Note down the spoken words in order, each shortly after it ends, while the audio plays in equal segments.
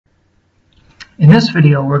In this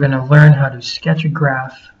video, we're going to learn how to sketch a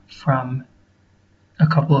graph from a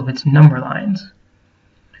couple of its number lines.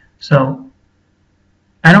 So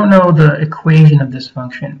I don't know the equation of this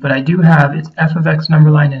function, but I do have its f of x number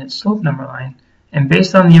line and its slope number line, and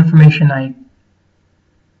based on the information I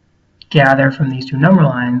gather from these two number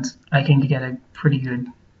lines, I can get a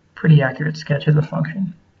pretty accurate sketch of the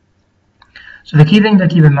function. So the key thing to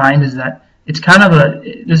keep in mind is that it's kind of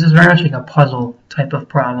this is very much like a puzzle type of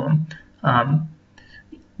problem.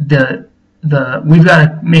 We've got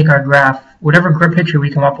to make our graph, whatever picture we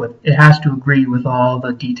come up with, it has to agree with all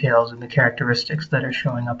the details and the characteristics that are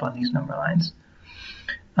showing up on these number lines.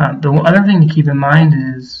 The other thing to keep in mind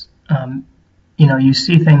is, you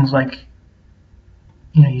see things like,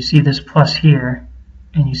 you see this plus here,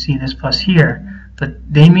 and you see this plus here, but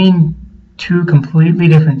they mean two completely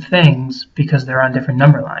different things because they're on different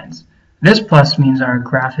number lines. This plus means our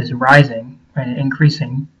graph is rising, right,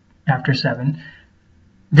 increasing after 7.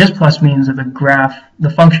 This plus means that the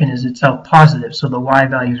function is itself positive, so the y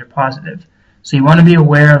values are positive. So you want to be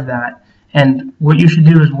aware of that, and what you should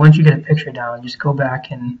do is once you get a picture down, just go back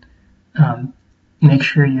and make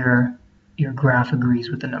sure your graph agrees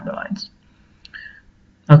with the number lines.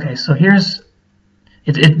 Okay, so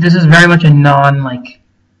this is very much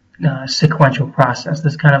a sequential process.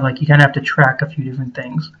 This kind of like you kind of have to track a few different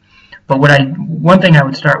things. But one thing I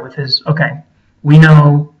would start with is, okay, we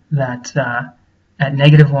know that at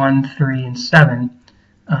 -1, 3, and 7,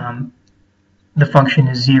 the function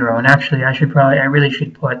is 0. And actually, I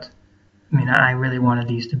really wanted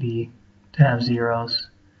these to have zeros,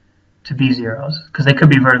 because they could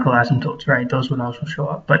be vertical asymptotes, right? Those would also show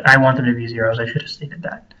up. But I want them to be zeros. I should have stated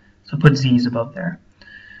that. So put z's above there.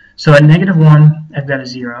 So at -1, I've got a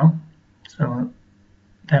 0. So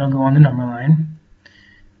that'll go on the number line.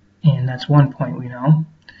 And that's 1 point we know.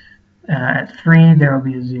 At 3, there will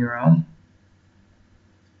be a 0.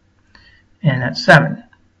 And at 7.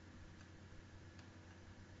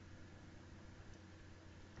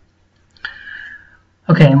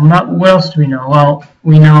 Okay, what else do we know? Well,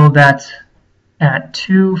 we know that at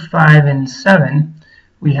 2, 5, and 7,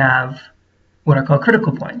 we have what are called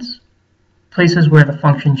critical points, places where the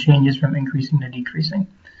function changes from increasing to decreasing,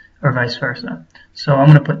 or vice versa. So I'm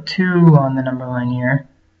going to put 2 on the number line here.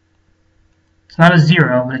 It's not a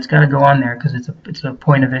 0, but it's got to go on there because it's a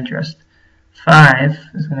point of interest. 5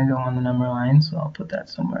 is going to go on the number line, so I'll put that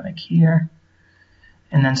somewhere like here.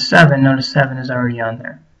 And then 7, notice 7 is already on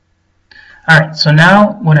there. Alright, so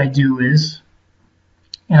now what I do is,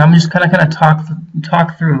 and I'm just kind of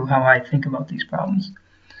talk through how I think about these problems.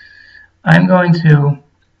 I'm going to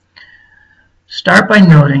start by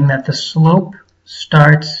noting that the slope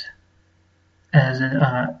starts as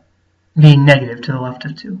being negative to the left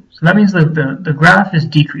of 2. So that means that the graph is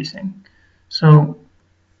decreasing. So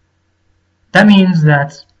that means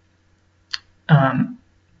that I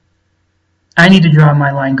need to draw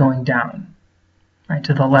my line going down, right,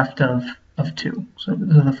 to the left of 2. So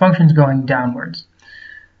the function's going downwards.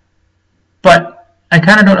 But I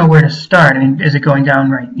kind of don't know where to start. I mean, is it going down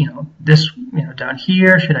right, down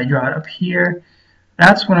here? Should I draw it up here?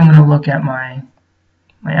 That's when I'm going to look at my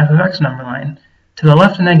f of x number line. To the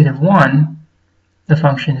left of -1, the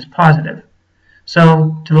function is positive.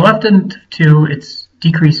 So to the left of 2, it's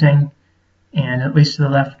decreasing, and at least to the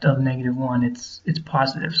left of -1, it's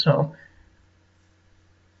positive. So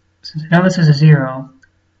since now this is a 0,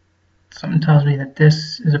 something tells me that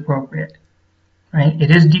this is appropriate, right?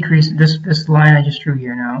 It is decreasing. This line I just drew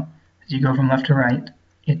here now, as you go from left to right,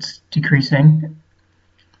 it's decreasing,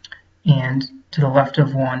 and to the left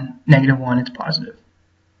of -1, it's positive.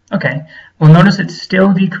 Okay, well notice it's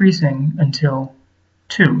still decreasing until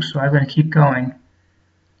 2, so I'm going to keep going.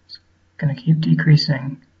 It's going to keep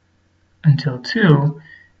decreasing until 2,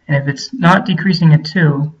 and if it's not decreasing at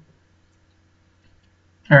 2,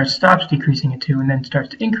 or it stops decreasing at 2 and then starts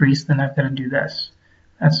to increase, then I've got to do this.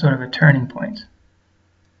 That's sort of a turning point.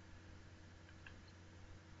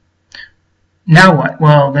 Now what?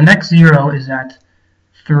 Well, the next 0 is at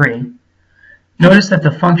 3. Notice that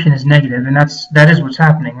the function is negative, and that is what's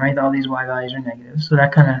happening, right? All these y values are negative, so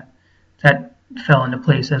that fell into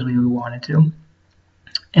place as we wanted to.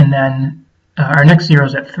 And then our next 0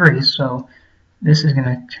 is at 3, so this is going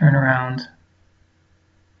to turn around,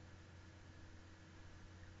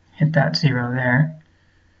 hit that 0 there.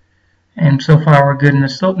 And so far we're good in the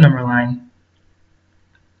slope number line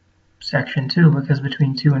section too, because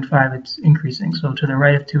between 2 and 5 it's increasing. So to the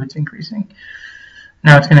right of 2 it's increasing.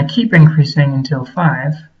 Now it's going to keep increasing until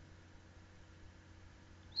 5.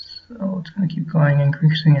 So it's going to keep going,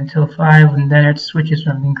 increasing until 5, and then it switches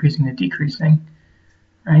from increasing to decreasing,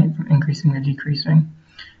 right? From increasing to decreasing.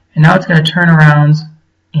 And now it's going to turn around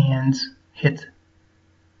and hit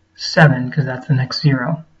 7 because that's the next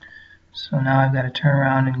 0. So now I've got to turn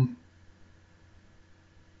around and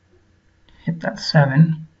hit that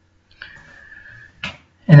 7.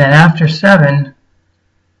 And then after 7,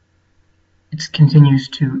 it continues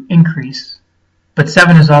to increase. But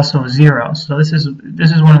 7 is also a 0. So this is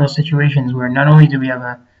one of those situations where not only do we have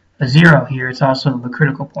a 0 here, it's also the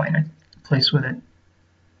critical point, a place where the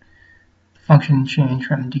function change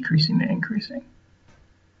from decreasing to increasing.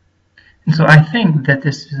 And so I think that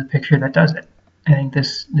this is a picture that does it. I think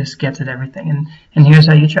this gets at everything. And here's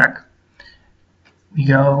how you check. We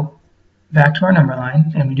go back to our number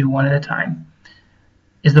line and we do one at a time.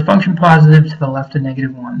 Is the function positive to the left of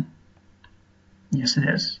 -1? Yes, it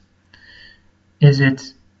is. Is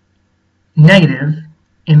it negative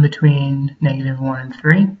in between -1 and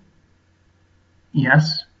 3?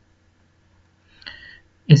 Yes.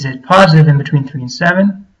 Is it positive in between 3 and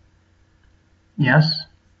 7? Yes.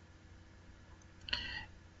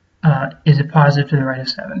 Is it positive to the right of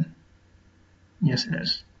 7? Yes, it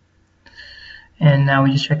is. And now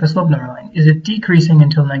we just check the slope number line. Is it decreasing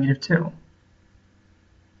until -2?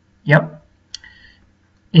 Yep.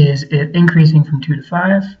 Is it increasing from 2 to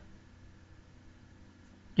 5?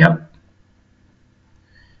 Yep.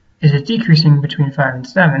 Is it decreasing between 5 and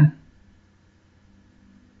 7?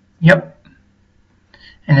 Yep.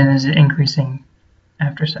 And then is it increasing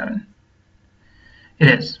after 7? It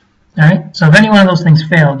is. All right. So if any one of those things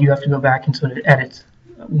failed, you have to go back and sort of edit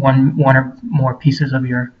one or more pieces of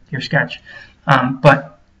your sketch.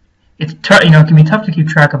 But it's it can be tough to keep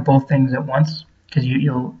track of both things at once because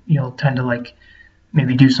you'll tend to like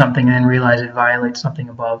maybe do something and then realize it violates something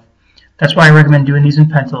above. That's why I recommend doing these in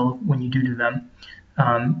pencil when you do them.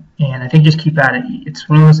 And I think just keep at it. It's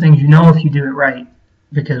one of those things you know if you do it right,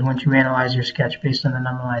 because once you analyze your sketch based on the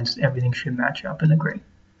number lines, everything should match up in the grid.